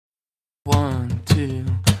two,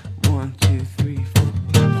 1, 2, 3, 4.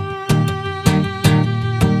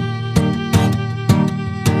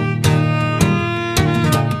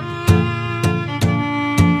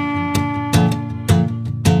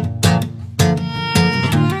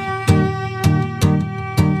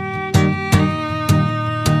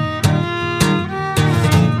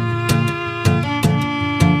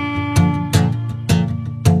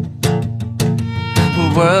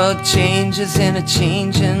 The world changes in a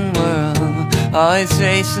changing world, always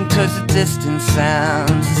racing towards the distant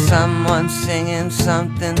sounds of someone singing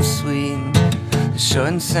something sweet, a short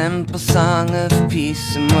and simple song of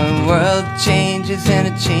peace. And the world changes in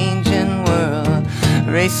a changing world,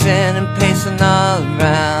 racing and pacing all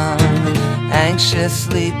around,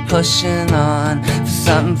 anxiously pushing on for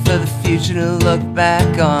something for the future to look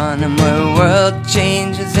back on. And the world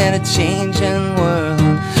changes in a changing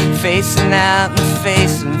world, facing out and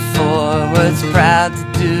facing forwards, proud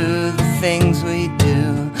to do the things we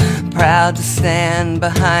do, proud to stand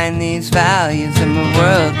behind these values. And the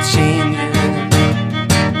world changes.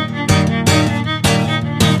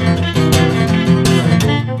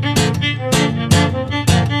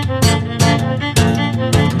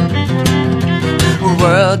 The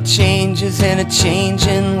world changes in a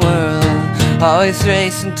changing world, always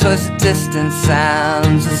racing towards the distant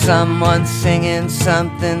sounds of someone singing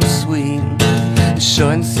something sweet, a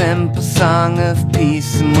short and simple song of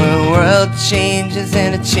peace. And the world changes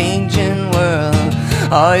in a changing world,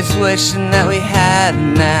 always wishing that we had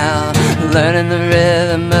it now, learning the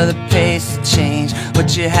rhythm of the pace of change,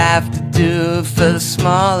 what you have to do for the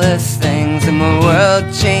smallest things. And the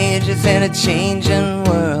world changes in a changing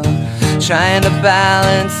world, trying to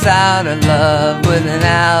balance out our love with an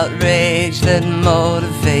outrage that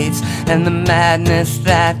motivates, and the madness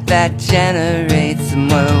that generates.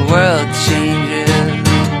 And the world changes.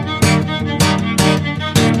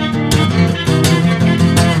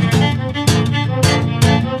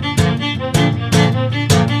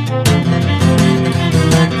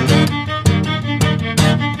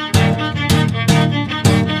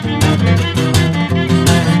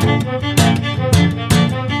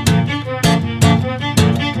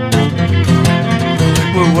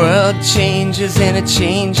 The world changes in a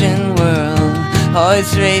changing world,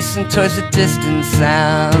 always racing towards the distant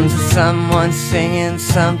sounds of someone singing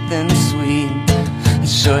something sweet, a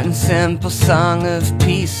short and simple song of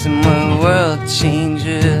peace. And the world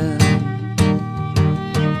changes.